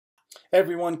Hey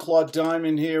everyone, Claude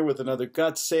Diamond here with another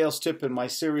gut sales tip in my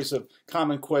series of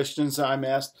common questions I'm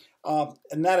asked. And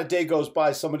not a day goes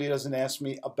by somebody doesn't ask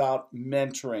me about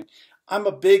mentoring. I'm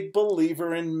a big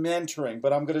believer in mentoring,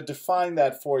 but I'm going to define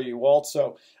that for you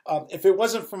also. If it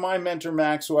wasn't for my mentor,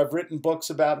 Max, who I've written books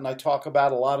about and I talk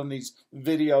about a lot in these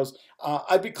videos,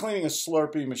 I'd be cleaning a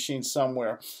Slurpee machine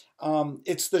somewhere.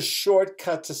 It's the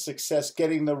shortcut to success,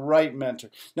 getting the right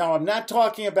mentor. Now, I'm not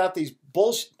talking about these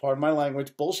bullshit, pardon my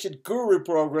language, bullshit guru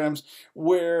programs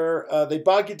where they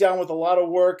bog you down with a lot of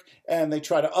work and they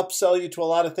try to upsell you to a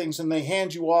lot of things and they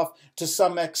hand you off to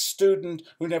some ex-student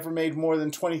who never made more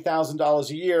than $20,000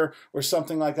 a year or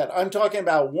something like that. I'm talking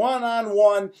about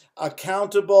one-on-one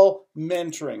accountable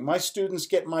mentoring. My students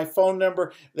get my phone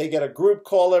number. They get a group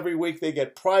call every week. They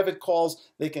get private calls.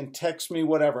 They can text me,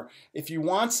 whatever. If you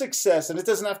want success, and it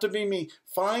doesn't have to be me,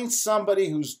 find somebody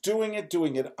who's doing it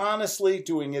honestly,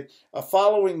 doing it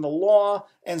following the law,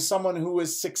 and someone who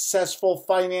is successful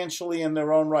financially in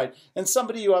their own right, and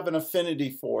somebody you have an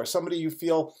affinity for, somebody you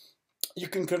feel you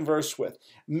can converse with.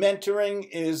 Mentoring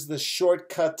is the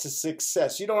shortcut to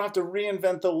success. You don't have to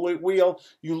reinvent the wheel.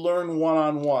 You learn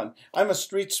one-on-one. I'm a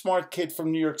street smart kid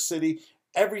from New York City.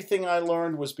 Everything I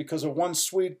learned was because of one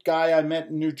sweet guy I met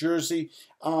in New Jersey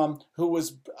who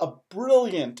was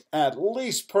brilliant at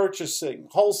lease purchasing,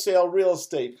 wholesale real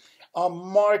estate,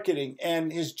 marketing,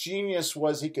 and his genius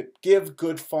was he could give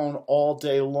good phone all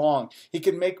day long. He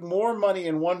could make more money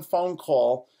in one phone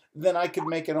call than I could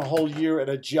make in a whole year at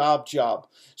a job.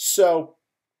 So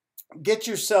get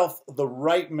yourself the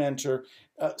right mentor.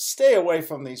 Stay away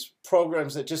from these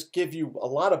programs that just give you a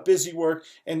lot of busy work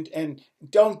and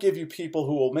don't give you people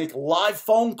who will make live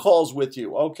phone calls with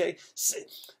you, okay?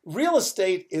 Real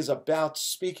estate is about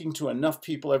speaking to enough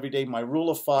people every day. My rule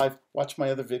of 5, watch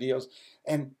my other videos,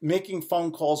 and making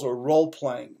phone calls or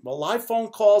role-playing. Well, live phone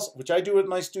calls, which I do with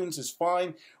my students, is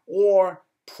fine, or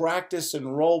practice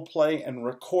and role play and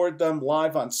record them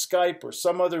live on Skype or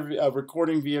some other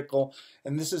recording vehicle.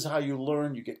 And this is how you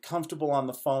learn, you get comfortable on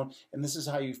the phone, and this is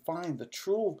how you find the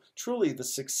truly the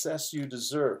success you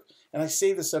deserve. And I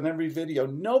say this on every video,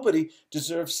 nobody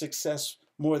deserves success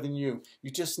more than you.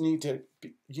 You just need to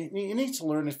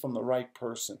learn it from the right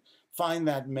person. Find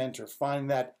that mentor, find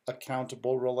that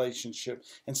accountable relationship,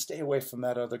 and stay away from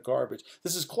that other garbage.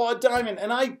 This is Claude Diamond,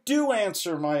 and I do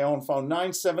answer my own phone,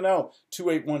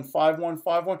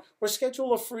 970-281-5151, or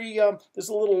schedule a free, there's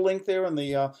a little link there in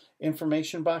the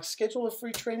information box. Schedule a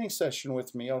free training session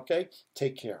with me, okay?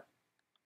 Take care.